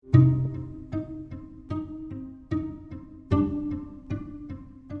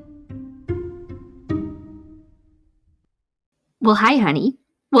Well, hi, honey.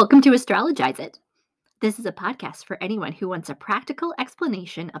 Welcome to Astrologize It. This is a podcast for anyone who wants a practical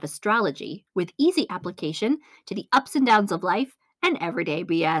explanation of astrology with easy application to the ups and downs of life and everyday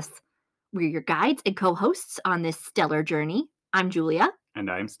BS. We're your guides and co hosts on this stellar journey. I'm Julia. And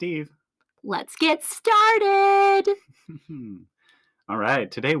I'm Steve. Let's get started. All right,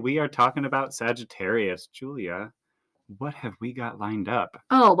 today we are talking about Sagittarius. Julia, what have we got lined up?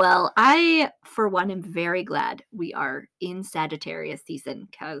 Oh, well, I, for one, am very glad we are in Sagittarius season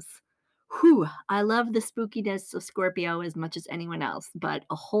because, I love the spookiness of Scorpio as much as anyone else, but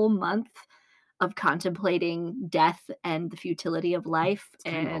a whole month of contemplating death and the futility of life. It's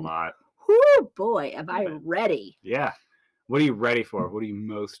kind of a lot. Boy, am I ready. Yeah. What are you ready for? What are you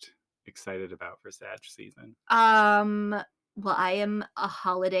most excited about for Sag season? Well, I am a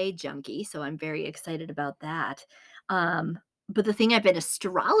holiday junkie, so I'm very excited about that. But the thing I've been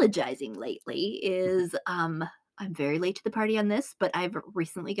astrologizing lately is I'm very late to the party on this, but I've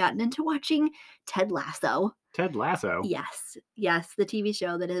recently gotten into watching Ted Lasso. Ted Lasso? Yes, the TV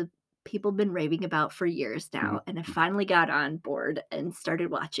show that people been raving about for years now, and I finally got on board and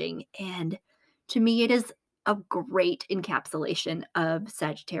started watching, and to me it is a great encapsulation of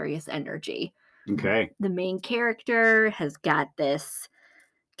Sagittarius energy. Okay. The main character has got this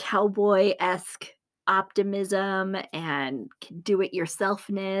cowboy-esque optimism and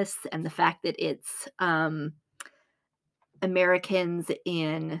do-it-yourselfness, and the fact that it's Americans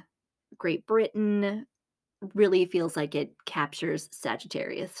in Great Britain really feels like it captures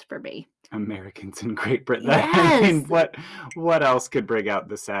Sagittarius for me. Americans in Great Britain. Yes. I mean, what else could bring out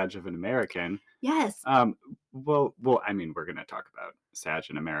the Sag of an American? Yes. Well, I mean, we're going to talk about Sag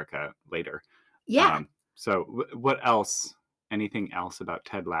in America later. Yeah. So what else? Anything else about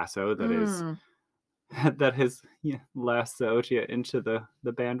Ted Lasso that is that has lassoed you into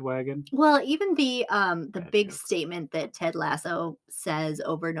the bandwagon? Well, even the Bad big jokes. statement that Ted Lasso says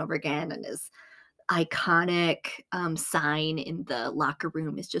over and over again, and his iconic sign in the locker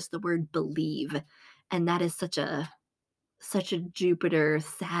room is just the word believe, and that is such a Jupiter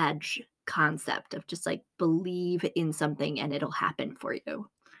Sag concept of just like believe in something and it'll happen for you.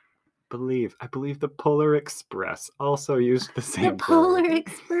 I believe the Polar Express also used the same The Polar word.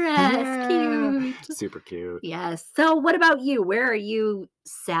 Express, cute. Super cute. Yes. So what about you? Where are you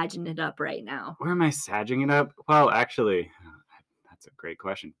sagging it up right now? Where am I sagging it up? Well, actually, that's a great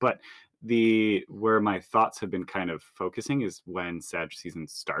question. But where my thoughts have been kind of focusing is when Sag season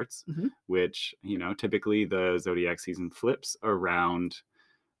starts, which, typically the zodiac season flips around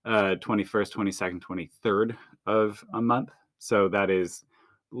 21st, 22nd, 23rd of a month. So that is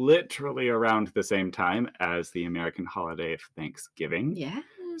literally around the same time as the American holiday of Thanksgiving. Yes.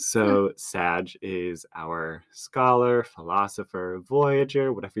 So Sag is our scholar, philosopher,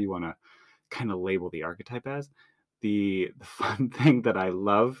 voyager, whatever you want to kind of label the archetype as. The fun thing that I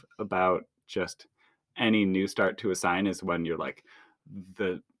love about just any new start to a sign is when you're like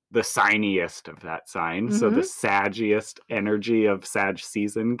the signiest of that sign. So the saggiest energy of Sag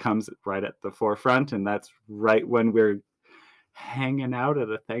season comes right at the forefront, and that's right when we're hanging out at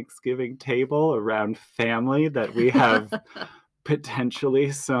a Thanksgiving table around family that we have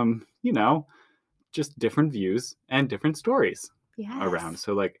potentially some, just different views and different stories around.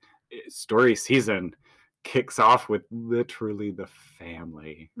 So like story season kicks off with literally the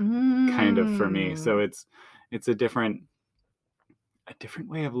family kind of for me. So it's a different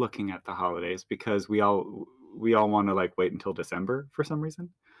way of looking at the holidays because we all want to like wait until December for some reason,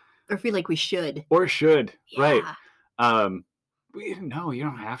 or feel like we should, right? No, you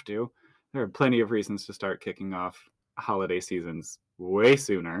don't have to. There are plenty of reasons to start kicking off holiday seasons way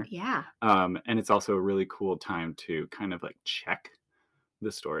sooner. And it's also a really cool time to kind of like check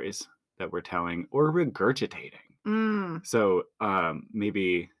the stories that we're telling or regurgitating. So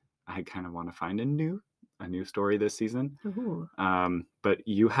maybe I kind of want to find a new story this season. But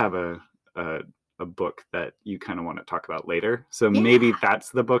you have a book that you kind of want to talk about later. So maybe that's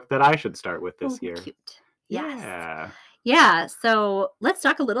the book that I should start with this year. Cute. Yeah. So let's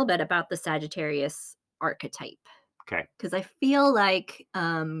talk a little bit about the Sagittarius archetype. Okay. Because I feel like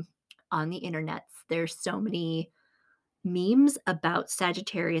on the internet, there's so many memes about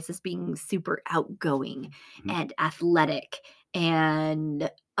Sagittarius as being super outgoing and athletic. And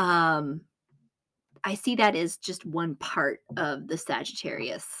I see that as just one part of the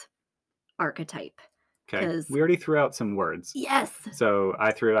Sagittarius archetype. Okay. We already threw out some words. Yes. So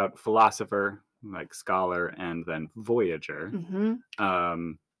I threw out philosopher, like scholar, and then voyager.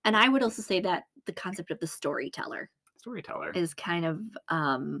 And I would also say that the concept of the storyteller is kind of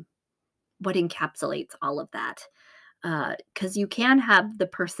what encapsulates all of that. Because you can have the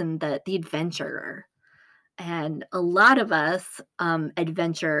person, the adventurer, And a lot of us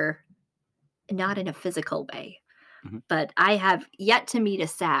adventure not in a physical way, Mhm. but I have yet to meet a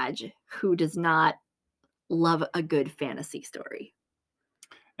Sag who does not love a good fantasy story.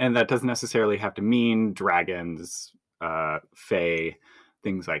 And that doesn't necessarily have to mean dragons, fae,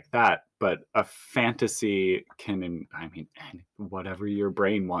 things like that. But a fantasy can, I mean, whatever your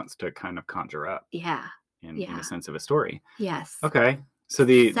brain wants to kind of conjure up Yeah. in a Yeah. sense of a story. Yes. Okay. So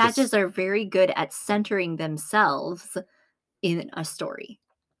the Sages this are very good at centering themselves in a story.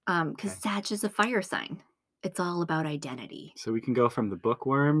 Because okay. Sag is a fire sign. It's all about identity. So we can go from the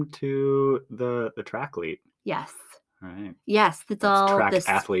bookworm to the trachlete. Yes. All right. Yes, it's That's all track this.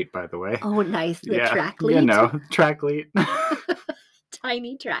 athlete, by the way. Oh, nice. The Yeah, tracklete. trachlete.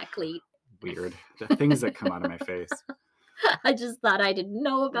 Tiny tracklete. Weird. The things that come out of my face. I just thought I didn't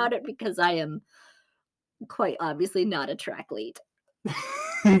know about it because I am quite obviously not a tracklete.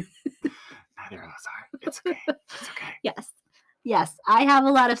 Neither of us are. It's okay. It's okay. Yes. Yes, I have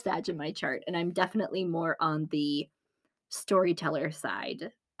a lot of Sag in my chart, and I'm definitely more on the storyteller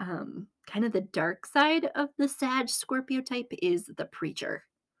side. Kind of the dark side of the Sag Scorpio type is the preacher.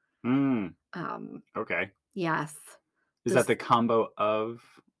 Mm, Um, okay. yes. Is that This the combo of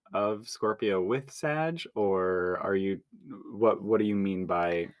Scorpio with Sag, or are you what do you mean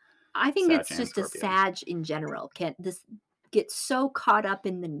by I think Sag it's and just a Scorpio? Sag in general. Can't this get so caught up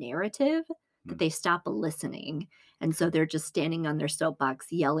in the narrative that Mm, they stop listening. And so okay. they're just standing on their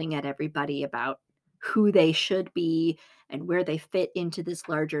soapbox yelling at everybody about who they should be and where they fit into this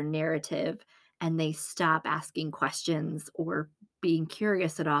larger narrative. And they stop asking questions or being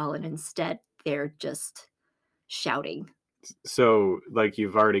curious at all. And instead, they're just shouting. So, like,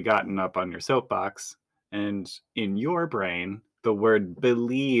 you've already gotten up on your soapbox, and in your brain, the word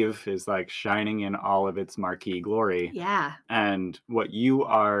believe is like shining in all of its marquee glory. Yeah. And what you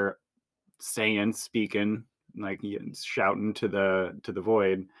are saying, speaking, like shouting to the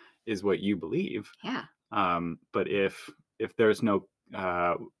void, is what you believe. Yeah. But if there's no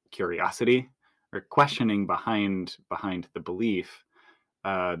curiosity or questioning behind the belief,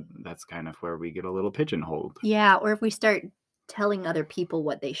 that's kind of where we get a little pigeonholed. Yeah. Or if we start telling other people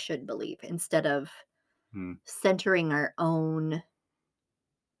what they should believe instead of Hmm. centering our own,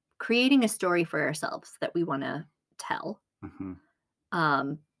 creating a story for ourselves that we want to tell, Hmm.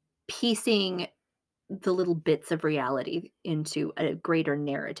 um, piecing the little bits of reality into a greater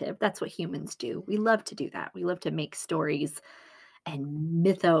narrative. That's what humans do. We love to do that. We love to make stories and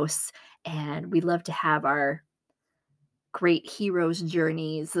mythos, and we love to have our great heroes'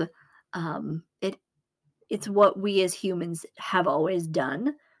 journeys. It it's what we as humans have always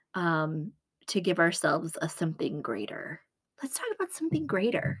done, um, to give ourselves a something greater. Let's talk about something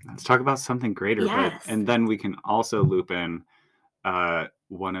greater. Let's talk about something greater, but Yes. and then we can also loop in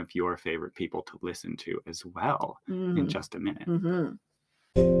one of your favorite people to listen to as well in Mhm. just a minute. Mhm.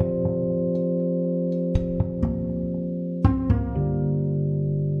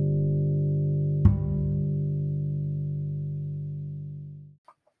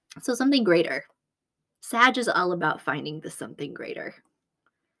 So something greater. Sag is all about finding the something greater.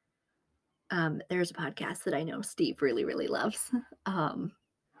 There's a podcast that I know Steve really, really loves, um,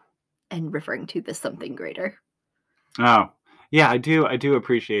 and referring to the something greater. Oh, yeah, I do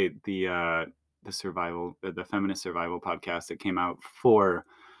appreciate the survival, the feminist survival podcast that came out for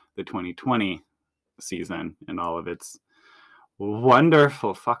the 2020 season and all of its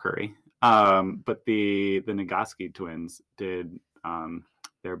wonderful fuckery. But the Nagoski twins did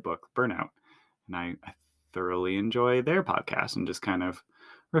their book Burnout, and I thoroughly enjoy their podcast and just kind of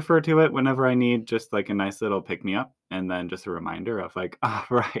refer to it whenever I need just like a nice little pick me up, and then just a reminder of like, oh,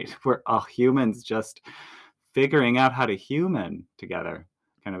 right, we're all humans just figuring out how to human together,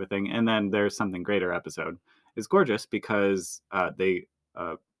 kind of a thing. And then there's something greater episode is gorgeous because they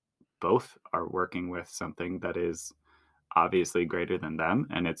uh, both are working with something that is obviously greater than them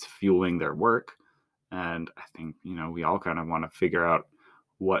and it's fueling their work. And I think, we all kind of want to figure out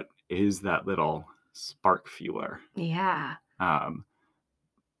what is that little spark fueler. Yeah. Um,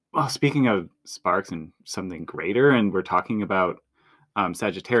 well, speaking of sparks and something greater, and we're talking about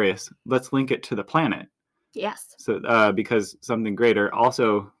Sagittarius, let's link it to the planet. Yes. So, because something greater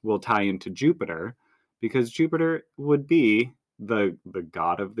also will tie into Jupiter, because Jupiter would be the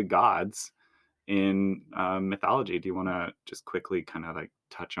god of the gods in mythology. Do you want to just quickly kind of like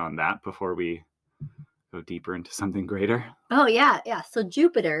touch on that before we go deeper into something greater? Oh, yeah, yeah. So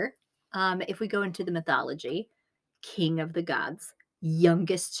Jupiter, if we go into the mythology, king of the gods,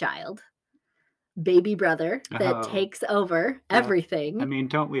 youngest child, baby brother that Oh, takes over yeah. I everything. mean,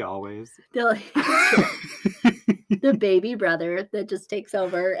 don't we always? It's true. the baby brother that just takes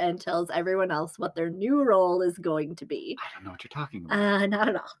over and tells everyone else what their new role is going to be. I don't know what you're talking about. Not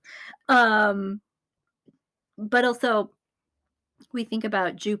at all. Um, but also we think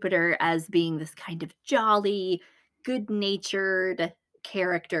about Jupiter as being this kind of jolly, good-natured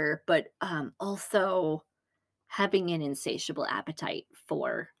character, but also having an insatiable appetite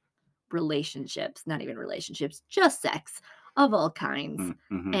for relationships, not even relationships, just sex of all kinds,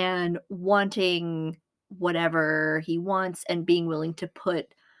 Mm-hmm. and wanting whatever he wants and being willing to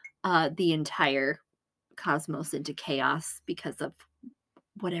put the entire cosmos into chaos because of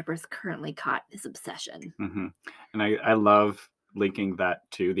whatever's currently caught his obsession. Mm-hmm. And I love linking that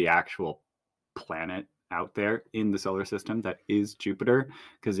to the actual planet out there in the solar system that is Jupiter.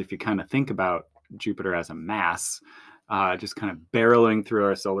 Because if you kind of think about Jupiter as a mass, just kind of barreling through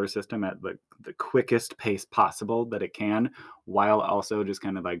our solar system at the quickest pace possible that it can, while also just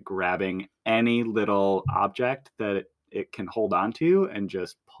kind of like grabbing any little object that it can hold on to and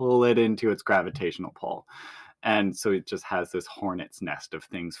just pull it into its gravitational pull. And so it just has this hornet's nest of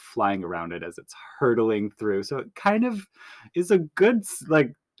things flying around it as it's hurtling through. So it kind of is a good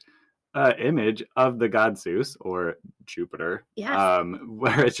like image of the god Zeus or Jupiter, Yes.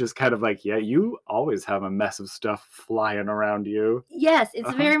 where it's just kind of like, yeah, you always have a mess of stuff flying around you. Yes, it's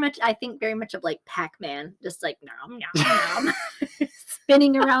Uh-huh. very much, I think, very much of like Pac-Man, just like nom nom nom,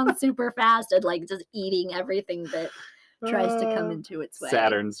 spinning around super fast and like just eating everything that tries to come Uh, into its way.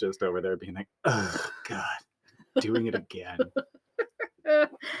 Saturn's just over there being like, oh God, doing it again.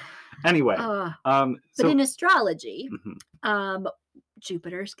 Anyway, Uh, but so in astrology, mhm, um,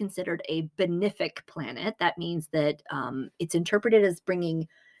 Jupiter is considered a benefic planet. That means that it's interpreted as bringing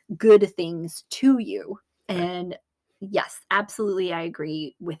good things to you. okay. And yes, absolutely, I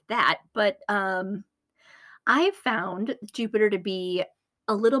agree with that. But I've found Jupiter to be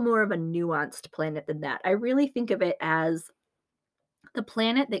a little more of a nuanced planet than that. I really think of it as the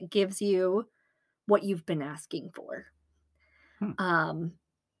planet that gives you what you've been asking for. Hmm. Um,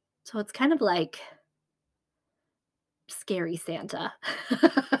 so it's kind of like scary Santa.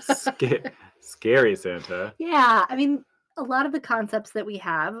 Sca- Scary Santa. Yeah, I mean, a lot of the concepts that we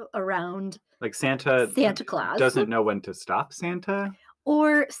have around Like Santa Santa Claus doesn't know when to stop Santa.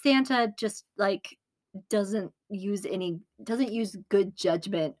 or Santa just like doesn't use good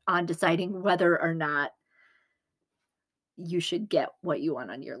judgment on deciding whether or not you should get what you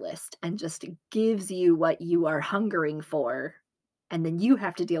want on your list and just gives you what you are hungering for, and then you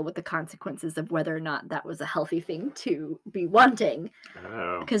have to deal with the consequences of whether or not that was a healthy thing to be wanting,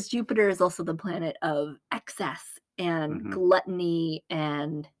 Oh. because Jupiter is also the planet of excess and Hmm. gluttony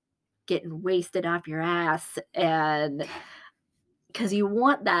and getting wasted off your ass, and because you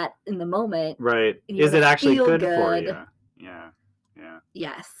want that in the moment Right. and you Is want to it actually feel good for you? good. Yeah. Yeah.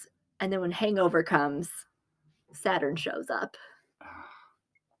 Yes. And then when hangover comes, Saturn shows up.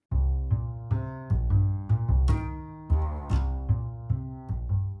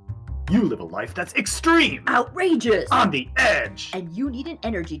 You live a life that's extreme, Outrageous! on the edge. And you need an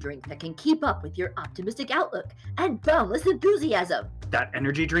energy drink that can keep up with your optimistic outlook and boundless enthusiasm. That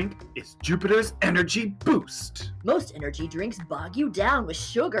energy drink is Jupiter's Energy Boost. Most energy drinks bog you down with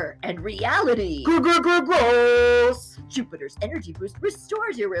sugar and reality. Gross. Jupiter's Energy Boost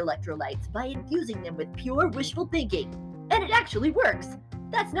restores your electrolytes by infusing them with pure wishful thinking. And it actually works.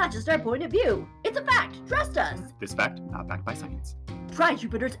 That's not just our point of view. It's a fact. Trust us. This fact not backed by science. Try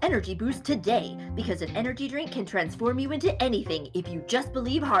Jupiter's Energy Boost today, because an energy drink can transform you into anything if you just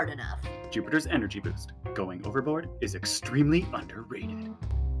believe hard enough. Jupiter's Energy Boost. Going overboard is extremely underrated.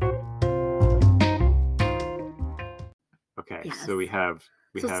 Okay, Yes. so we have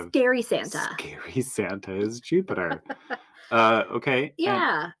Scary Santa. Scary Santa is Jupiter. Okay.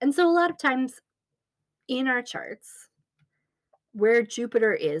 Yeah. And so a lot of times in our charts, where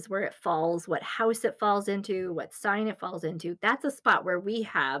Jupiter is, where it falls, what house it falls into, what sign it falls into, that's a spot where we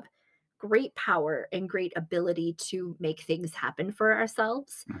have great power and great ability to make things happen for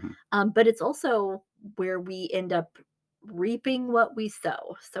ourselves. Mhm. But it's also where we end up reaping what we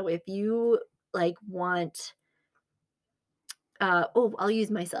sow. So if you like want, I'll use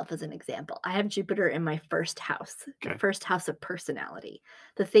myself as an example. I have Jupiter in my first house, the Okay. first house of personality.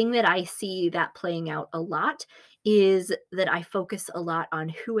 The thing that I see that playing out a lot is that I focus a lot on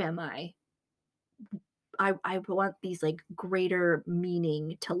who am I? I want these like greater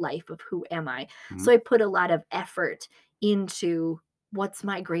meaning to life of who am I. Mhm. So I put a lot of effort into what's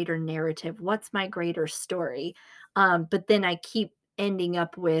my greater narrative, what's my greater story. But then I keep ending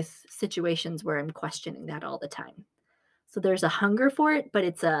up with situations where I'm questioning that all the time. So there's a hunger for it, but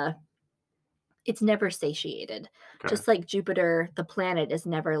it's never satiated. Okay. Just like Jupiter, the planet is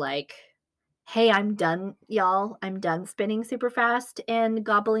never like, "Hey, I'm done, y'all. I'm done spinning super fast and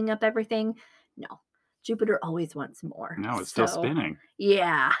gobbling up everything." No, Jupiter always wants more. No, it's still So, spinning,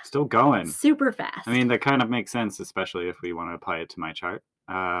 yeah, still going. super I mean, fast. that kind of makes sense, especially if we want to apply it to my chart.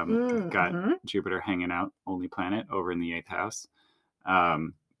 I've got Mhm. Jupiter hanging out, only planet, over in the eighth house.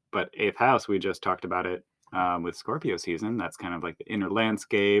 Um, but eighth house, we just talked about it with Scorpio season. That's kind of like the inner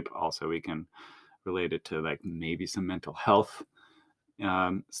landscape. Also, we can relate it to like maybe some mental health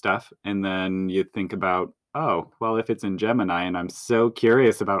stuff. And then you think about, oh, well, if it's in Gemini, and I'm so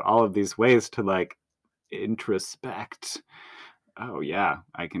curious about all of these ways to like introspect. Oh yeah,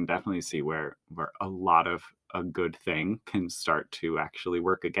 I can definitely see where a lot of a good thing can start to actually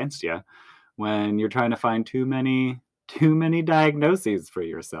work against you when you're trying to find too many diagnoses for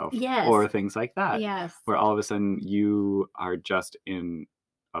yourself or Yes, things like that, yes. where all of a sudden you are just in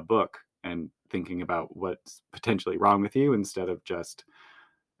a book and thinking about what's potentially wrong with you instead of just,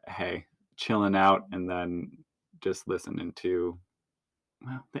 hey, chilling out and then just listening to,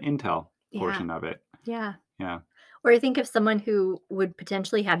 well, the intel Yeah, portion of it. yeah. Yeah. Or I think of someone who would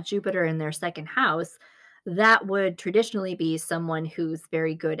potentially have Jupiter in their 2nd house, that would traditionally be someone who's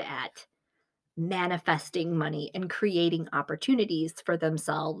very good at manifesting money and creating opportunities for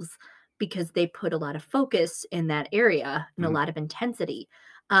themselves because they put a lot of focus in that area and a Mhm. lot of intensity.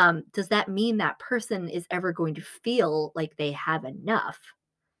 Does that mean that person is ever going to feel like they have enough?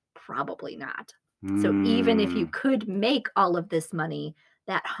 Probably not. So even if you Mm. could make all of this money,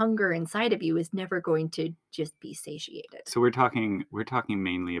 that hunger inside of you is never going to just be satiated. So we're talking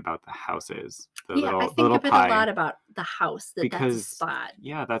mainly about the houses, the Yeah, I little the think little of it a pie, lot about the house, that's a because spot.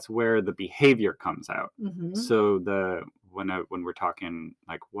 yeah, that's where the behavior comes out. Mhm. So when we're talking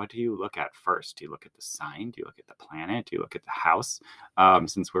like, what do you look at first? Do you look at the sign? Do you look at the planet? Do you look at the house?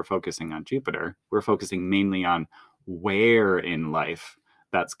 Since we're focusing on Jupiter, we're focusing mainly on where in life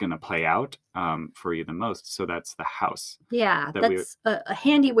that's going to play out for you the most. So that's the house Yeah, that we. that's a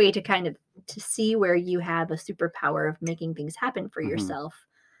handy way to kind of to see where you have a superpower of making things happen for Mhm. yourself.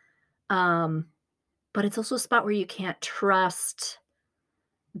 Um, but it's also a spot where you can't trust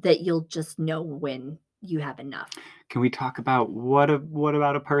that you'll just know when you have enough. Can we talk about what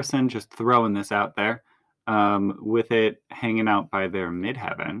about a person, just throwing this out there, with it hanging out by their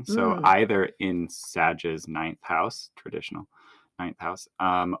midheaven? So Mm, either in Sag's ninth house, traditional ninth house,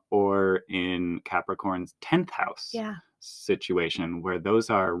 or in Capricorn's 10th house yeah. situation, where those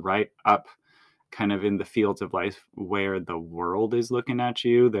are right up kind of in the fields of life where the world is looking at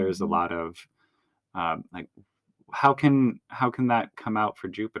you. There's a Mhm. lot of like, how can that come out for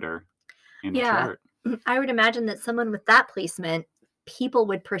Jupiter in a Yeah. chart? I would imagine that someone with that placement, people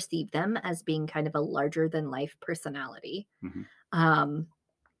would perceive them as being kind of a larger than life personality. Mhm. Um,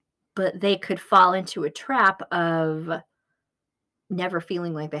 but they could fall into a trap of never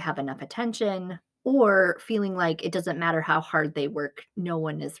feeling like they have enough attention or feeling like it doesn't matter how hard they work, no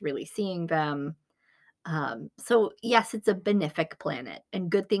one is really seeing them. So, yes, it's a benefic planet and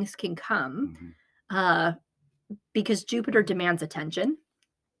good things can come Mhm. uh, because Jupiter demands attention,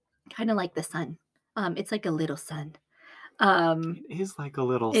 kind of like the sun. It's like a little sun. Um, It is like a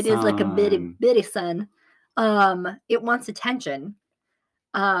little it is like a bitty, sun. bitty sun. It wants attention,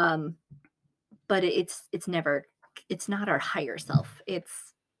 um, but it's never, it's not our higher self.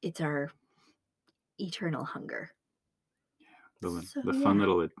 It's our eternal hunger. So The fun yeah.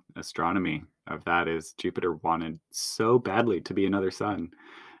 little astronomy of that is Jupiter wanted so badly to be another sun,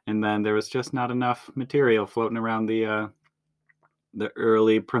 and then there was just not enough material floating around the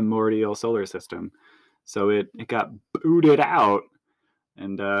early primordial solar system, so it got booted out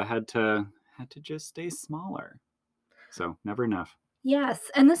and had to just stay smaller. So never enough. Yes,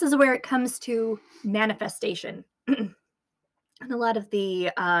 and this is where it comes to manifestation. And a lot of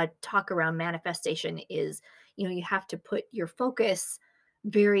the talk around manifestation is, you have to put your focus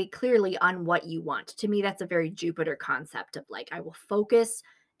very clearly on what you want. To me, that's a very Jupiter concept of like, I will focus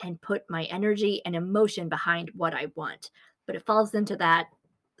and put my energy and emotion behind what I want. But it falls into that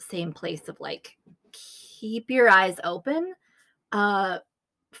same place of like, keep your eyes open uh,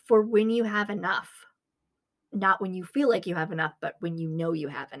 for when you have enough, not when you feel like you have enough, but when you know you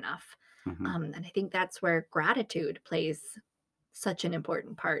have enough. Mhm. And I think that's where gratitude plays such an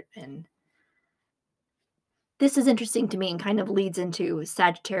important part. And this is interesting to me and kind of leads into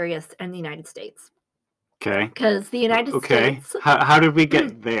Sagittarius and the United States. Okay. Because the United Okay. States, How did we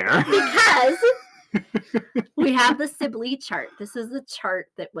get there? because we have the Sibley chart. This is the chart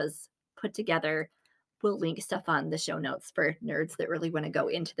that was put together. We'll link stuff on the show notes for nerds that really want to go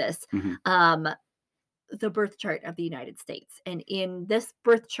into this. Mhm. Um, the birth chart of the United States. And in this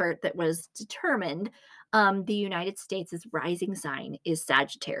birth chart that was determined, the United States' rising sign is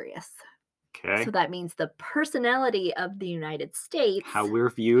Sagittarius. Okay. So that means the personality of the United How States, we're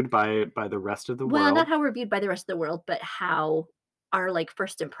viewed by the rest of the well, not world. how we're viewed by the rest of the world, but how our, like,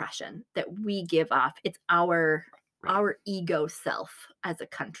 first impression that we give off. It's Right. our ego self as a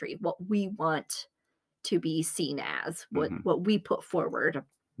country, what we want to be seen as, Hmm. what we put forward.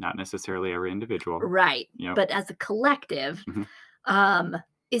 Not necessarily every individual. Right. Yep. But as a collective, Hmm. um,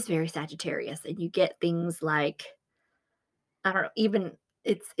 is very Sagittarius, and you get things like, I don't know, even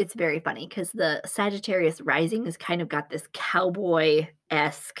it's very funny because the Sagittarius rising has kind of got this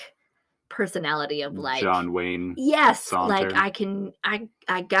cowboy-esque personality of like, John Wayne yes, like Saunter.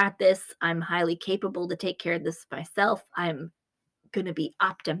 I got this. I'm highly capable to take care of this myself. I'm going to be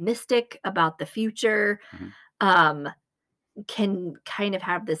optimistic about the future. Hmm. Um can kind of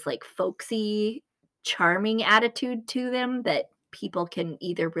have this like folksy, charming attitude to them that people can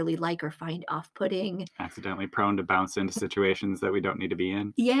either really like or find off-putting. Accidentally prone to bounce into situations that we don't need to be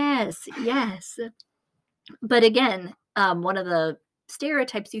in. Yes, yes. But again, one of the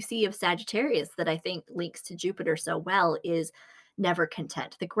stereotypes you see of Sagittarius that I think links to Jupiter so well is never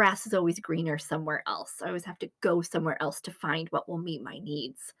content. The grass is always greener somewhere else. I always have to go somewhere else to find what will meet my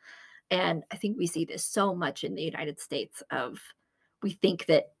needs. And I think we see this so much in the United States of, we think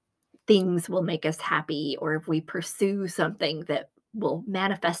that things will make us happy, or if we pursue something that will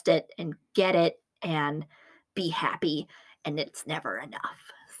manifest it and get it and be happy, and it's never enough.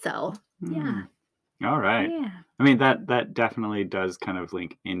 So, yeah. Hmm. All right. Yeah. I mean, that definitely does kind of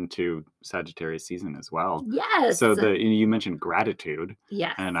link into Sagittarius season as well. Yes. So you mentioned gratitude,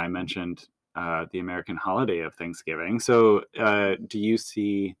 Yes. and I mentioned the American holiday of Thanksgiving. So do you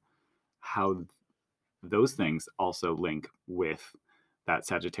see how those things also link with that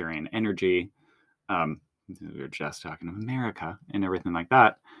Sagittarian energy? Um, we were just talking of America and everything like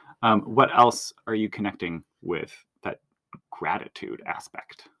that. What else are you connecting with that gratitude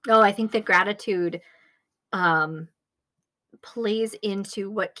aspect? Oh, I think that gratitude um plays into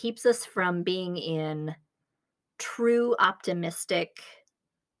what keeps us from being in true optimistic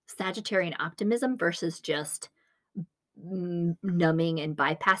Sagittarian optimism versus just numbing and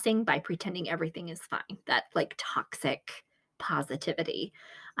bypassing by pretending everything is fine. That like toxic positivity.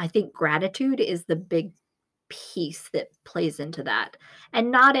 I think gratitude is the big piece that plays into that. And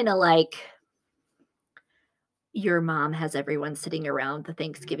not in a like, your mom has everyone sitting around the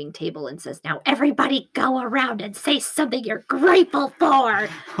Thanksgiving table and says, "Now everybody go around and say something you're grateful for."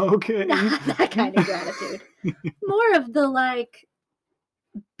 Okay. Not that kind of gratitude. More of the like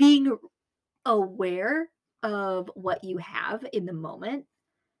being aware of what you have in the moment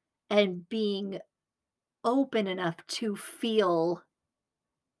and being open enough to feel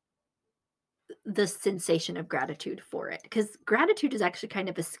the sensation of gratitude for it. Because gratitude is actually kind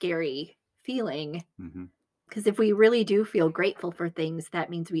of a scary feeling. Hmm. Because if we really do feel grateful for things, that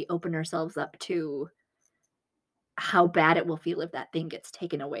means we open ourselves up to how bad it will feel if that thing gets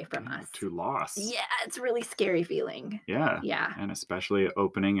taken away from us. To loss. Yeah, it's a really scary feeling. Yeah. Yeah. And especially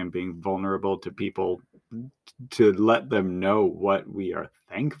opening and being vulnerable to people to let them know what we are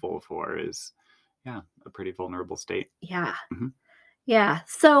thankful for is, yeah, a pretty vulnerable state. Yeah. Hmm. Yeah.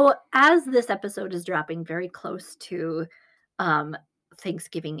 So as this episode is dropping very close to um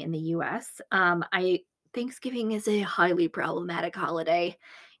Thanksgiving in the US, I Thanksgiving is a highly problematic holiday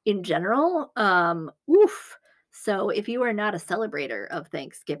in general. Oof. So if you are not a celebrator of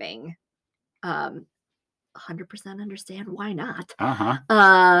Thanksgiving, 100% understand why not. Uh huh.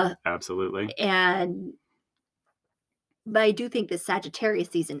 Uh Absolutely. and but I do think that Sagittarius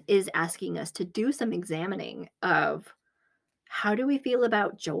season is asking us to do some examining of, how do we feel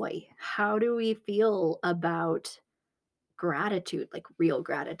about joy? How do we feel about gratitude, like real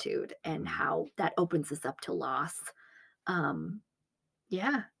gratitude, and Mm. how that opens us up to loss? Um,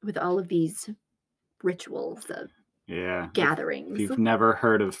 yeah, with all of these rituals, Yeah. If gatherings. you've never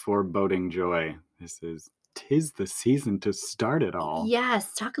heard of foreboding joy, this is tis the season to start it all.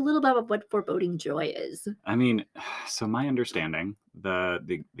 Yes, talk a little about what foreboding joy is. I mean, so my understanding,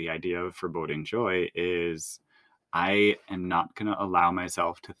 the idea of foreboding joy is I am not going to allow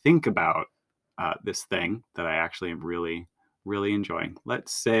myself to think about this thing that I actually am really, really enjoying.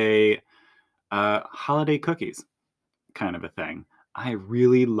 Let's say holiday cookies, kind of a thing. I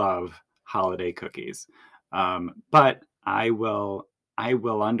really love holiday cookies, but I will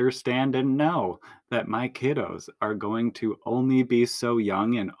understand and know that my kiddos are going to only be so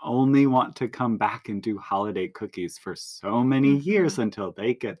young and only want to come back and do holiday cookies for so many years Mhm. until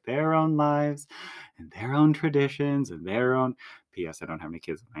they get their own lives and their own traditions and their own. P.S. I don't have any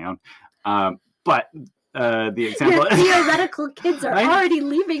kids of my own, but the Your example. theoretical kids are already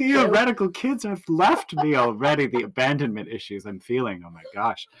leaving you. Theoretical kids have left me already. The abandonment issues I'm feeling. Oh my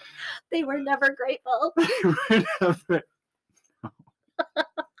gosh. They were never grateful.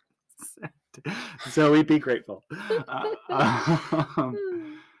 Zoe, be grateful.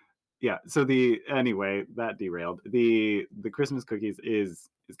 Yeah. So anyway, that derailed. The Christmas cookies is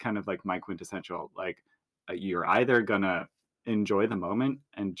kind of like my quintessential. Like, you're either gonna enjoy the moment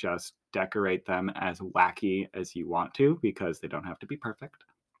and just decorate them as wacky as you want to because they don't have to be perfect,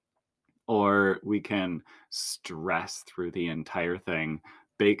 or we can stress through the entire thing,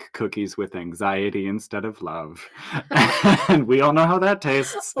 bake cookies with anxiety instead of love. And we all know how that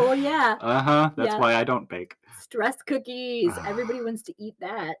tastes. Oh, yeah. That's Yeah. why I don't bake. Stress cookies. Everybody wants to eat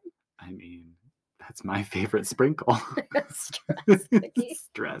that. I mean, that's my favorite sprinkle. Stress cookie.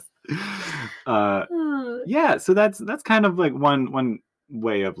 Stress. Yeah, so that's kind of like one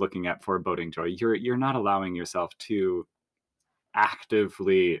way of looking at foreboding joy. You're not allowing yourself to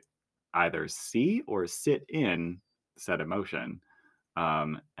actively either see or sit in said emotion,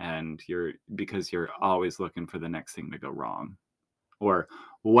 and because you're always looking for the next thing to go wrong, or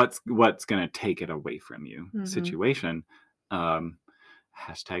what's going to take it away from you. Situation.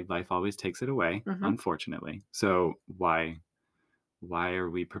 Hashtag life always takes it away, unfortunately. So why are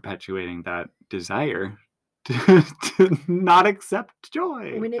we perpetuating that desire to not accept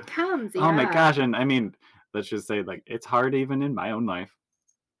joy when it comes? Oh my gosh. And I mean, let's just say, like, it's hard even in my own life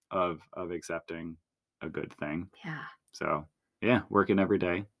of accepting a good thing. Yeah. So yeah, working every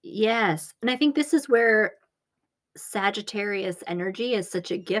day. Yes. And I think this is where Sagittarius energy is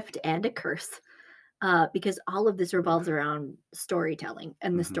such a gift and a curse, because all of this revolves around storytelling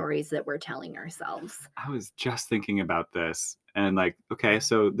and the stories that we're telling ourselves. I was just thinking about this, and like, okay,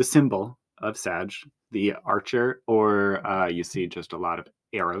 so the symbol of Sag, the archer, or you see just a lot of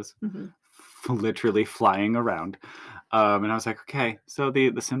arrows literally flying around. And I was like, okay, so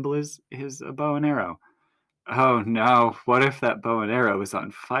the symbol is a bow and arrow. Oh no, what if that bow and arrow is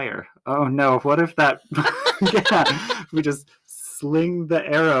on fire? Oh no, what if that yeah, we just sling the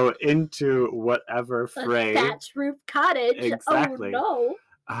arrow into whatever fray. A thatch roof cottage. Exactly. Oh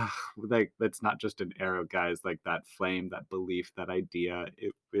no. Like, that's not just an arrow, guys. Like, that flame, that belief, that idea,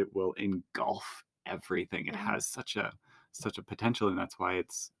 it will engulf everything. It has such a potential, and that's why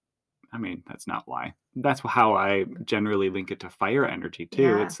I mean, that's not why. That's how I generally link it to fire energy too.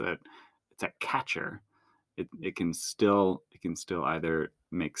 Yeah. It's a catcher. It can still either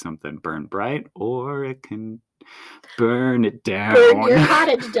make something burn bright, or it can burn it down. Burn your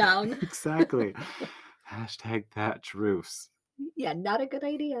cottage down. Exactly. Hashtag thatch roofs. Yeah, not a good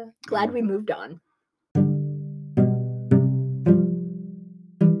idea. Glad we moved on.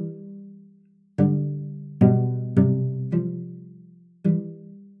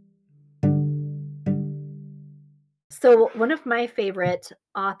 So one of my favorite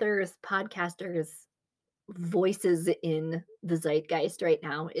authors, podcasters, voices in the zeitgeist right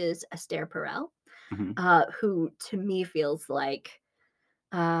now is Esther Perel, who to me feels like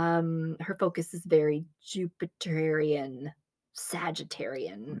her focus is very Jupiterian,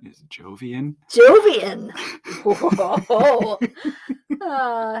 Sagittarian. Is Jovian? Jovian! Whoa.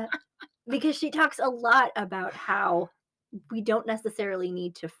 Because she talks a lot about how we don't necessarily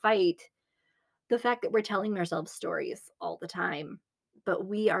need to fight the fact that we're telling ourselves stories all the time, but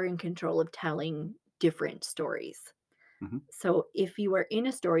we are in control of telling different stories. So if you are in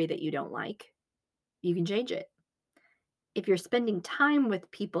a story that you don't like, you can change it. If you're spending time with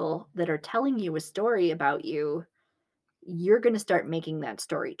people that are telling you a story about you, you're going to start making that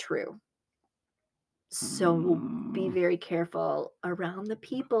story true. So be very careful around the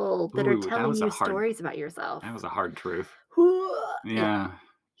people that are telling you stories about yourself. That was a hard truth. Yeah.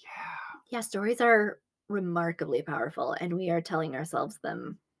 Yeah, stories are remarkably powerful, and we are telling ourselves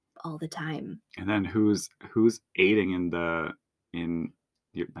them all the time. And then who's aiding in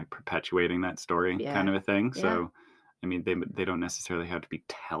like perpetuating that story, kind of a thing. Yeah. So I mean, they don't necessarily have to be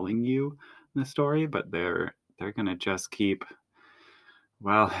telling you the story, but they're gonna just keep,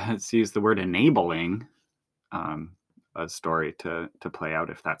 well, let's use the word enabling a story to play out,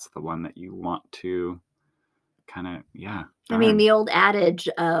 if that's the one that you want to kind of, yeah. I mean, the old adage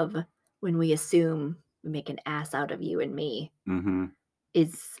of when we assume we make an ass out of you and me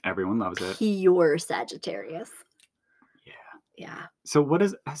is everyone loves it. Pure Sagittarius. Yeah. So what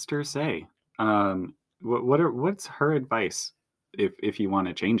does Esther say? What's her advice if you want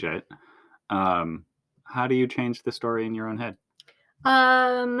to change it? How do you change the story in your own head?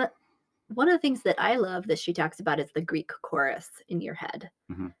 One of the things that I love that she talks about is the Greek chorus in your head,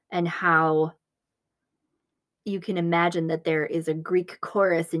 and how you can imagine that there is a Greek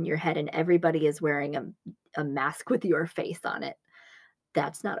chorus in your head and everybody is wearing a mask with your face on it.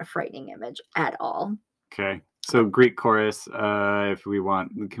 That's not a frightening image at all. Okay. So Greek chorus, if we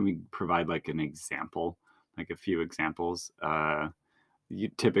want, can we provide like an example, like a few examples? You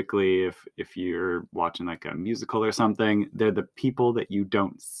typically, if you're watching like a musical or something, they're the people that you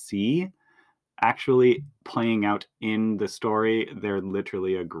don't see actually playing out in the story. They're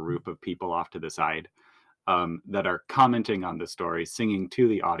literally a group of people off to the side that are commenting on the story, singing to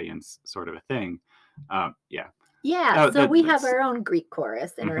the audience, sort of a thing. Yeah. Yeah, Oh, so we have that's. our own Greek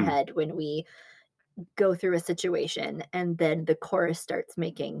chorus in our Mhm. head when we go through a situation, and then the chorus starts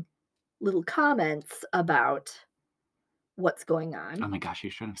making little comments about what's going Oh on. my gosh, you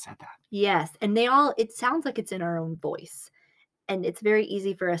should have said that. Yes, and they all it sounds like it's in our own voice. And it's very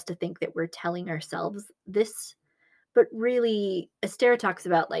easy for us to think that we're telling ourselves this, but really Astaire talks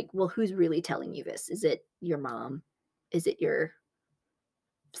about like, well, who's really telling you this? Is it your mom? Is it your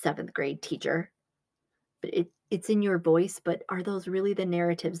 7th grade teacher? But it's in your voice, but are those really the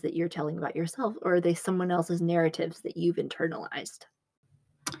narratives that you're telling about yourself, or are they someone else's narratives that you've internalized?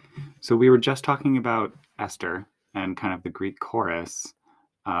 So we were just talking about Esther and kind of the Greek chorus.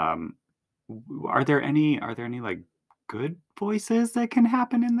 Um, are there any like good voices that can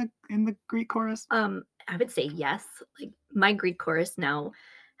happen in the Greek chorus? I would say yes. Like my Greek chorus now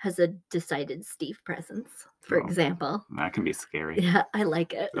has a decided Steve presence, for Well, example. that can be scary. Yeah, I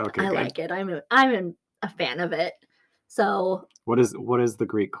like it. Okay, I good. like it. I'm a fan of it. So, What does the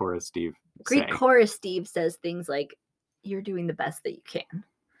Greek chorus, Steve, Greek say? chorus Steve says things like, "You're doing the best that you can,"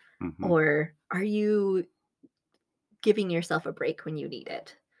 Hmm. or "Are you giving yourself a break when you need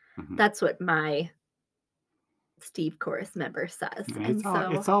it?" Hmm. That's what my Steve chorus member says, and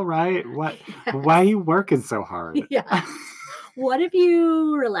so It's all right. What? Why are yes, you working so hard? yes. What if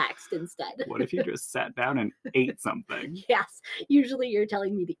you relaxed instead? What if you just sat down and ate something? Yes, usually you're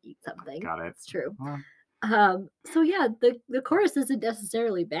telling me to eat something. Got it. It's true. Well, So yeah, the chorus isn't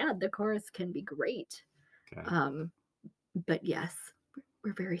necessarily bad. The chorus can be great. okay. Um, but yes,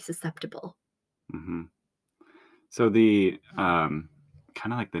 we're very susceptible. Hmm. So the kind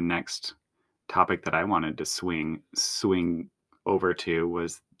of like the next topic that I wanted to swing over to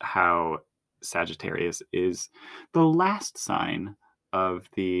was how Sagittarius is the last sign of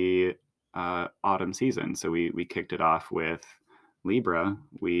the autumn season. So we kicked it off with Libra.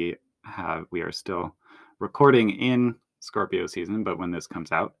 We are still recording in Scorpio season, but when this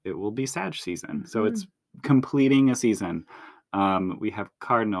comes out, it will be Sag season. So it's Mhm. completing a season. We have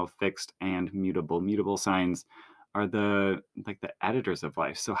cardinal, fixed, and mutable. Mutable signs are the like the editors of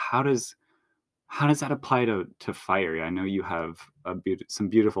life. So how does that apply to fire? I know you have some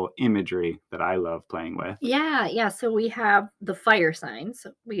beautiful imagery that I love playing with. Yeah, yeah. So we have the fire signs.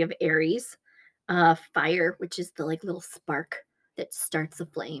 We have Aries, fire, which is the like little spark that starts a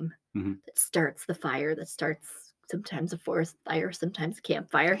flame, Hmm. that starts the fire, that starts sometimes a forest fire, sometimes a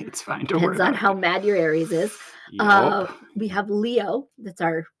campfire. It's fine. Don't worry Depends on about how it. mad your Aries is. Yup. We have Leo, that's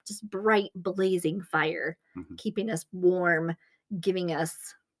our just bright, blazing fire, Hmm. keeping us warm, giving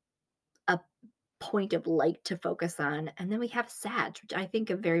us a point of light to focus on. And then we have Sag, which I think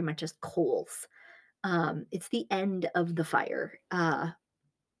of very much as coals. It's the end of the fire.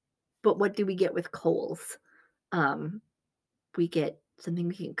 But what do we get with coals? Um, we get something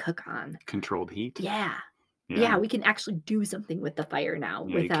we can cook on. Controlled heat. Yeah. Yeah, Yeah. we can actually do something with the fire now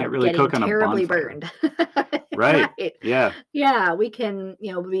Yeah. You can't without really getting cook on a terribly bonfire. burned. Right. Right. Yeah. Yeah, we can,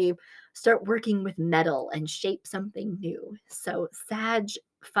 we start working with metal and shape something new. So, Sag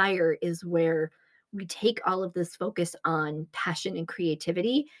fire is where we take all of this focus on passion and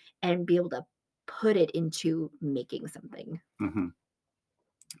creativity and be able to put it into making something. Hmm.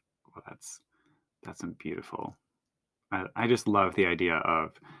 Well, that's some beautiful. I just love the idea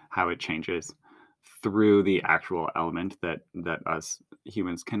of how it changes through the actual element that us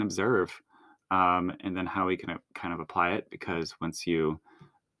humans can observe, and then how we can kind of apply it. Because once you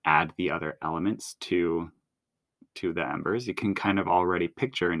add the other elements to the embers, you can kind of already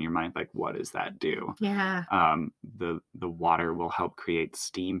picture in your mind like what does that do. Yeah. The water will help create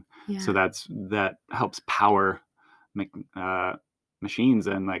steam, so Yeah. that helps power make, machines,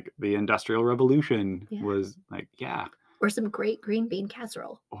 and like the industrial revolution Yeah. was like, yeah. Or some great green bean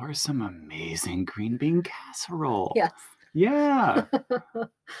casserole. Or some amazing green bean casserole. Yes. Yeah,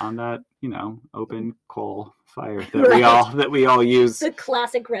 on that, open coal fire that we Right. all that we all use The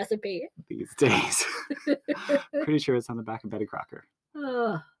classic recipe. these days. Pretty sure it's on the back of Betty Crocker.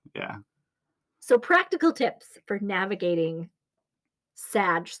 Ugh. Yeah. So practical tips for navigating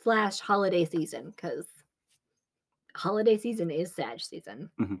Sag/holiday season, because holiday season is Sag season.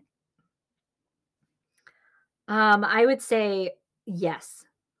 Mhm. I would say yes.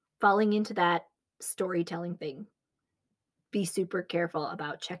 Falling into that storytelling thing. Be super careful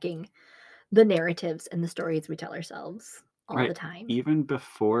about checking the narratives and the stories we tell ourselves all the Right. time. Even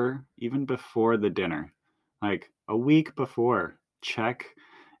before the dinner, like a week before, check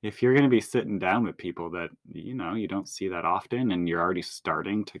if you're going to be sitting down with people that you don't see that often, and you're already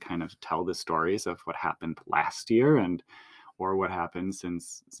starting to kind of tell the stories of what happened last year and or what happened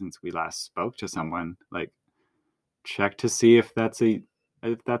since we last spoke to someone. Like, check to see if that's a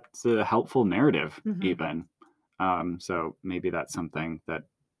helpful narrative Mhm. even. So maybe that's something that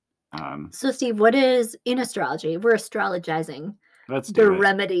um, So, Steve, what is in astrology? We're astrologizing let's the do it.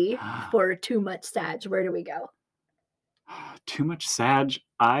 remedy for too much Sag. Where do we go? Too much Sag,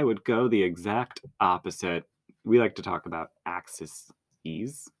 I would go the exact opposite. We like to talk about axis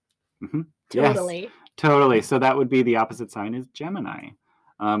ease. Yes, Totally. totally. So that would be the opposite sign is Gemini.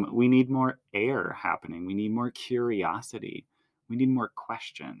 We need more air happening. We need more curiosity. We need more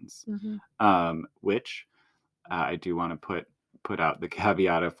questions. Mhm. Which I do want to put out the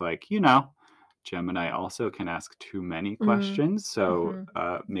caveat of Gemini also can ask too many Mm. questions. So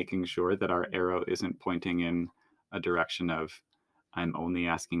Mhm. making sure that our arrow isn't pointing in a direction of I'm only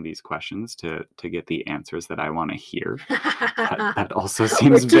asking these questions to get the answers that I want to hear. That also Or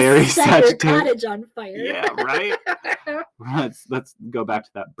seems to very set your Sagittarius. cottage on fire. Yeah, right. Let's go back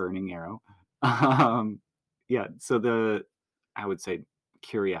to that burning arrow. Um, yeah, so I would say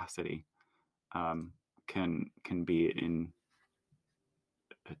curiosity um, can be in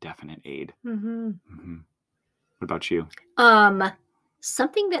a definite aid. Mhm. Mhm. What about you? Um,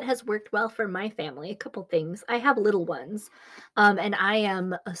 Something that has worked well for my family, a couple things. I have little ones, and I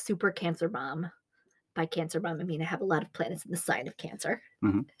am a super Cancer mom. By Cancer mom, I mean I have a lot of planets in the sign of Cancer.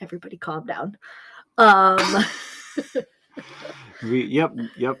 Mhm. Everybody calm down. Um, Yep.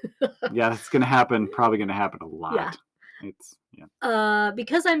 Yeah, it's gonna happen. Probably gonna happen a yeah. lot. It's yeah.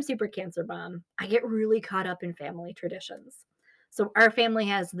 Because I'm super Cancer mom, I get really caught up in family traditions. So our family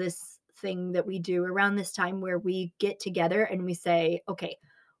has this thing that we do around this time where we get together and we say, okay,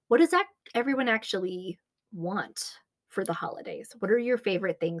 what does that everyone actually want for the holidays? What are your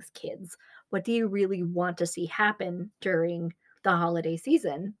favorite things, kids? What do you really want to see happen during the holiday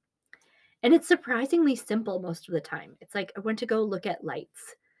season? And it's surprisingly simple most of the time. It's like, I want to go look at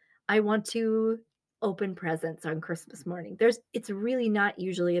lights. I want to open presents on Christmas morning. It's really not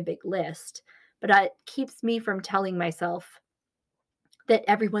usually a big list, but it keeps me from telling myself that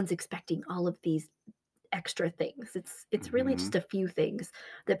everyone's expecting all of these extra things. It's really Mhm. just a few things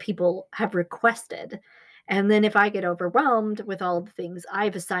that people have requested. And then if I get overwhelmed with all the things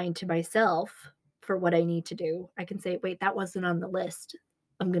I've assigned to myself for what I need to do, I can say, "Wait, that wasn't on the list.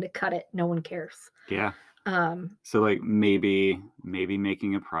 I'm going to cut it. No one cares." Yeah. Um, So like maybe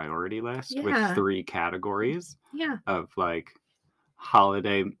making a priority list with yeah. 3 categories Yeah. of like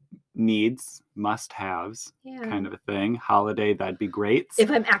holiday needs, must-haves Yeah. kind of a thing. Holiday that'd be greats.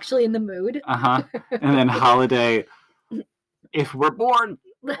 If I'm actually in the mood. Uh-huh. And then holiday if we're bored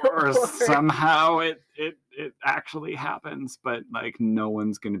or Or somehow it actually happens, but like no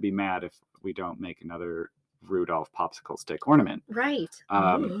one's going to be mad if we don't make another Rudolph popsicle stick ornament. right.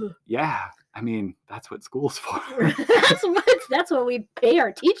 Um, Ooh. yeah, I mean that's what school's for. That's what we pay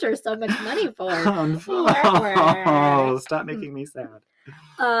our teachers so much money for. Wah, wah. Oh, stop making me sad.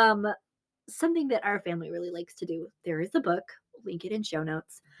 Um, Something that our family really likes to do. There is a book, link it in show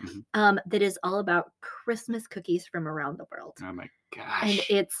notes, Mhm. that is all about Christmas cookies from around the world. Oh my And gosh.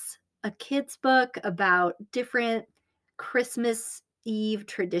 it's a kid's book about different Christmas Eve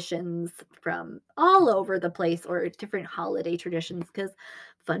traditions from all over the place or different holiday traditions. Because,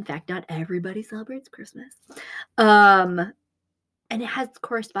 fun fact, not everybody celebrates Christmas. Um, and it has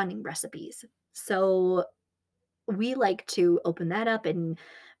corresponding recipes. So we like to open that up and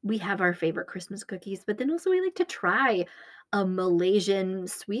we have our favorite Christmas cookies, but then also we like to try a Malaysian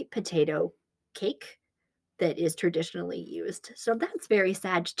sweet potato cake that is traditionally used. So that's very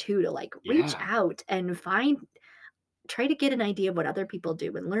sad too, to like reach Yeah. out and try to get an idea of what other people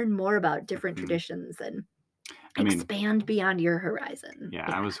do and learn more about different Mhm. traditions and I mean, expand beyond your horizon. yeah,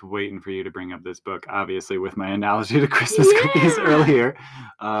 Yeah. I was waiting for you to bring up this book, obviously, with my analogy to Christmas cookies Yeah. earlier.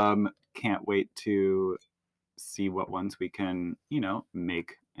 Can't wait to see what ones we can,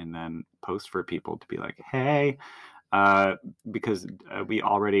 make and then post for people to be like, hey, uh, because we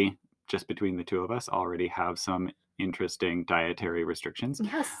already, just between the two of us, already have some interesting dietary restrictions.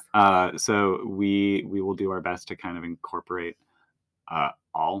 Yes. So we will do our best to kind of incorporate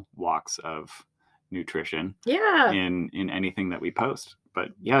all walks of nutrition Yeah. in anything that we post.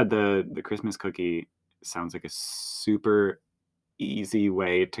 But yeah, the Christmas cookie sounds like a super easy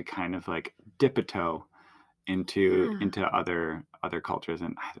way to kind of like dip a toe Yeah. into other cultures,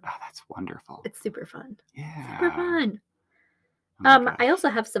 and that's wonderful. It's super fun. Super Yeah. fun. Oh my I gosh. also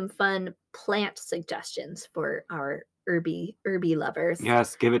have some fun plant suggestions for our herby lovers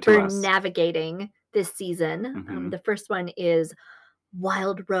Yes, give it to for us. navigating this season. Hmm. The first one is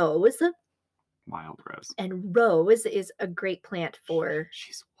wild rose, Wild rose. and rose is a great plant for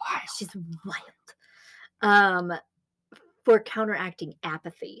She's wild. she's wild. Um, for counteracting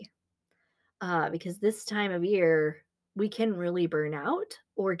apathy. Because this time of year, we can really burn out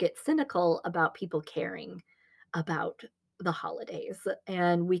or get cynical about people caring about the holidays.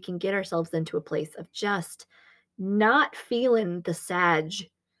 And we can get ourselves into a place of just not feeling the Sag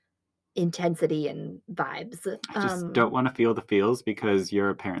intensity and vibes. I just don't want to feel the feels because you're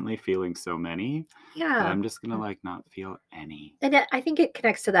apparently feeling so many that Yeah. I'm just gonna like not feel any. And I think it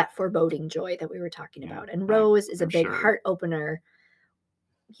connects to that foreboding joy that we were talking Yeah, about. And rose is a I'm big sure. heart opener.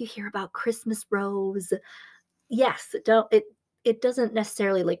 You hear about Christmas rose. Yes, it doesn't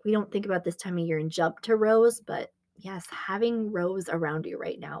necessarily like we don't think about this time of year and jump to rose, but yes, having rose around you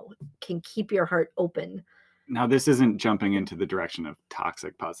right now can keep your heart open. Now this isn't jumping into the direction of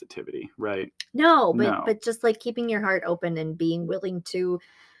toxic positivity, right? No, No. but just like keeping your heart open and being willing to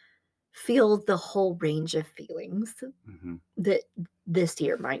feel the whole range of feelings Hmm. that this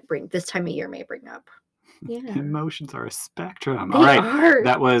time of year may bring up. Yeah. Emotions are a spectrum. All They right, are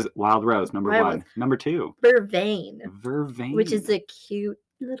that was wild rose number wild. one. Number two, Vervain, which is vervain. a cute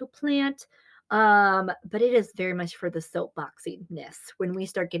little plant. But it is very much for the soapboxiness. When we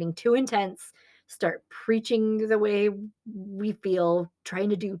start getting too intense, start preaching the way we feel, trying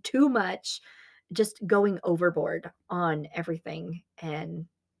to do too much, just going overboard on everything and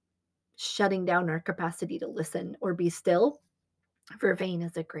shutting down our capacity to listen or be still. Vervain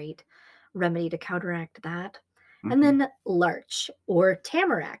is a great remedy to counteract that. And Hmm. then larch or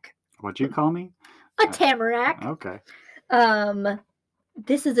tamarack. What'd you call me? A Uh, tamarack. okay. Um,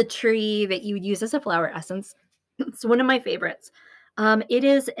 This is a tree that you would use as a flower essence. It's one of my favorites. It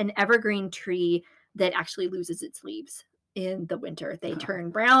is an evergreen tree that actually loses its leaves in the winter. They turn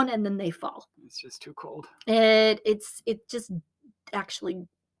brown and then they fall. It's just too cold. It just actually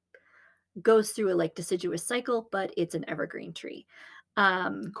goes through a like deciduous cycle, but it's an evergreen tree.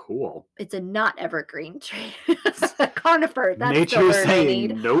 Um, Cool. it's a not evergreen tree. It's a conifer. That's the Nature's word I need.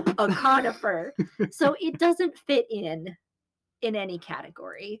 saying nope. A conifer. So it doesn't fit in any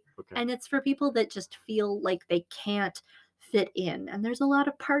category. Okay. And it's for people that just feel like they can't fit in. And there's a lot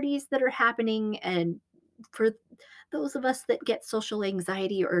of parties that are happening. And for those of us that get social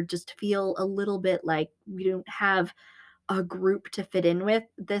anxiety or just feel a little bit like we don't have a group to fit in with,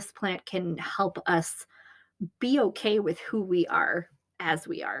 this plant can help us be okay with who we are as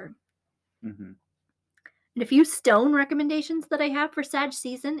we are. Hmm. And a few stone recommendations that I have for Sag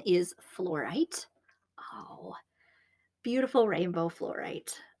season is fluorite. Oh, beautiful rainbow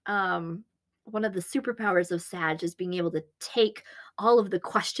fluorite. Um, One of the superpowers of Sag is being able to take all of the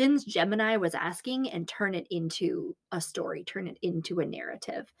questions Gemini was asking and turn it into a story, turn it into a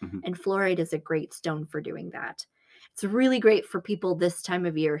narrative. Hmm. And fluorite is a great stone for doing that. It's really great for people this time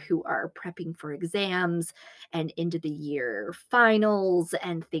of year who are prepping for exams and into the year finals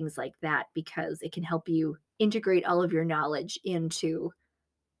and things like that because it can help you integrate all of your knowledge into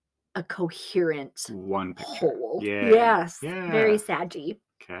a coherent One picture. whole. Yeah. Yes, very Yeah. saggy.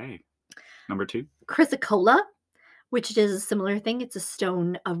 Okay. Number two. Chrysocolla, which is a similar thing. It's a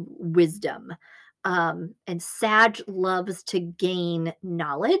stone of wisdom. And Sag loves to gain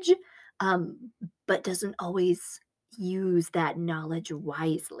knowledge, but doesn't always use that knowledge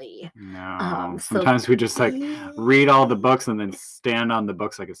wisely. No. So Sometimes we just like read all the books and then stand on the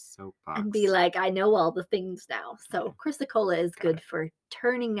books like a and be soapbox. like, I know all the things now. Okay. So Chrysocolla is Got good it. for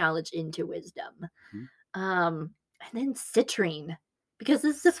turning knowledge into wisdom. Mhm. And then citrine, because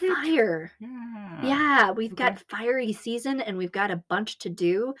this is a Sit. fire. Yeah. Yeah, we've Okay. got fiery season and we've got a bunch to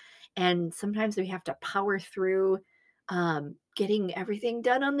do. And sometimes we have to power through getting everything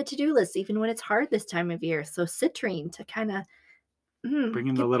done on the to-do list, even when it's hard this time of year. So citrine to kind of Bring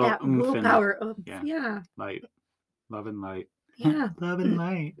in the get little that oomph and willpower up. yeah, Yeah. light, love and light, Yeah. love and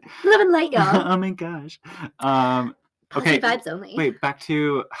light. Love and light, y'all. Oh my gosh. Um, Positive okay, vibes only. wait, back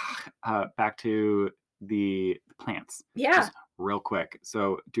to the plants, Yeah. just real quick.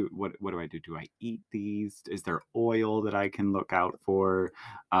 So, what do I do? Do I eat these? Is there oil that I can look out for?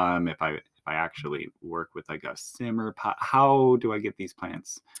 If I actually work with like a simmer pot, how do I get these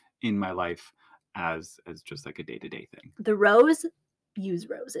plants in my life as just like a day-to-day thing? The rose, use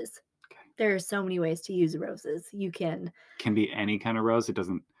roses. Okay. There are so many ways to use roses. You can, Can be any kind of rose. It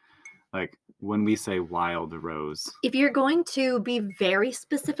doesn't like when we say wild rose. if you're going to be very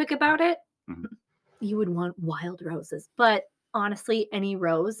specific about it, Mhm. you would want wild roses, but honestly, any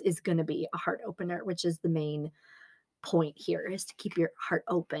rose is gonna be a heart opener, which is the main point here, is to keep your heart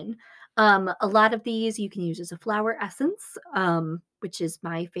open. A lot of these you can use as a flower essence, which is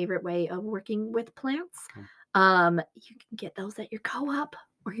my favorite way of working with plants. Okay. You can get those at your co-op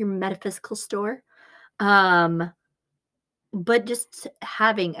or your metaphysical store. Um, but just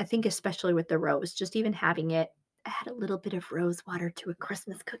having, I think especially with the rose, just even having it, add a little bit of rose water to a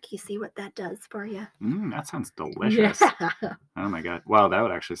Christmas cookie, see what that does for you. That sounds Yeah. delicious. Oh my god. Wow, that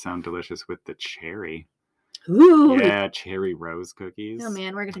would actually sound delicious with the cherry. Ooh. Yeah, cherry rose cookies. Oh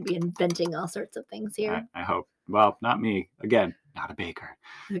man, we're gonna be inventing all sorts of things here. I hope. Well, not me. Again, not a baker.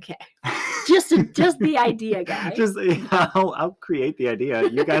 Okay. Just the idea guy. Just I'll create the idea.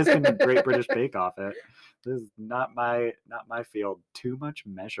 You guys can Great British Bake Off it. This is not my field. Too much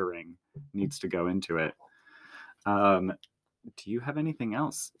measuring needs to go into it. Do you have anything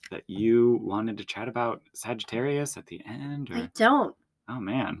else that you wanted to chat about Sagittarius at the end? Or? I don't. Oh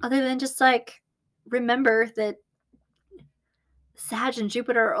man. Other than just like remember that Sag and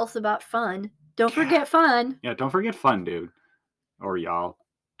Jupiter are also about fun. Don't forget fun. Yeah, don't forget fun, dude. Or y'all.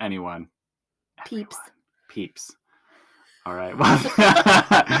 Anyone. Peeps. Everyone. Peeps. All right.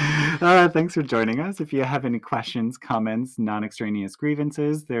 Well, thanks for joining us. If you have any questions, comments, non-extraneous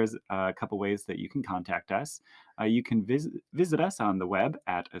grievances, there's a couple ways that you can contact us. You can visit us on the web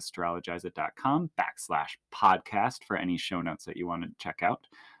at astrologizeit.com/podcast for any show notes that you want to check out.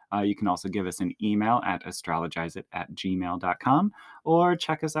 You can also give us an email at astrologizeit@gmail.com or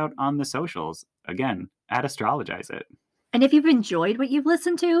check us out on the socials, again, at astrologizeit. And if you've enjoyed what you've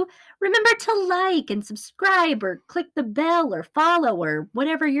listened to, remember to like and subscribe or click the bell or follow or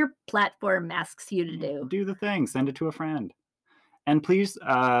whatever your platform asks you to do. Do the thing. Send it to a friend. And please,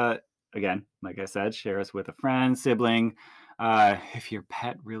 again, like I said, share us with a friend, sibling. If your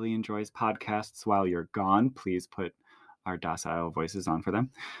pet really enjoys podcasts while you're gone, please put our docile voices on for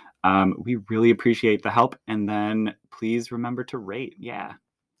them. We really appreciate the help. And then please remember to rate. Yeah.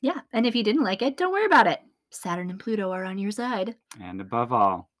 Yeah. And if you didn't like it, don't worry about it. Saturn and Pluto are on your side. And above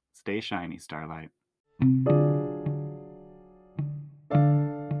all, stay shiny, Starlight.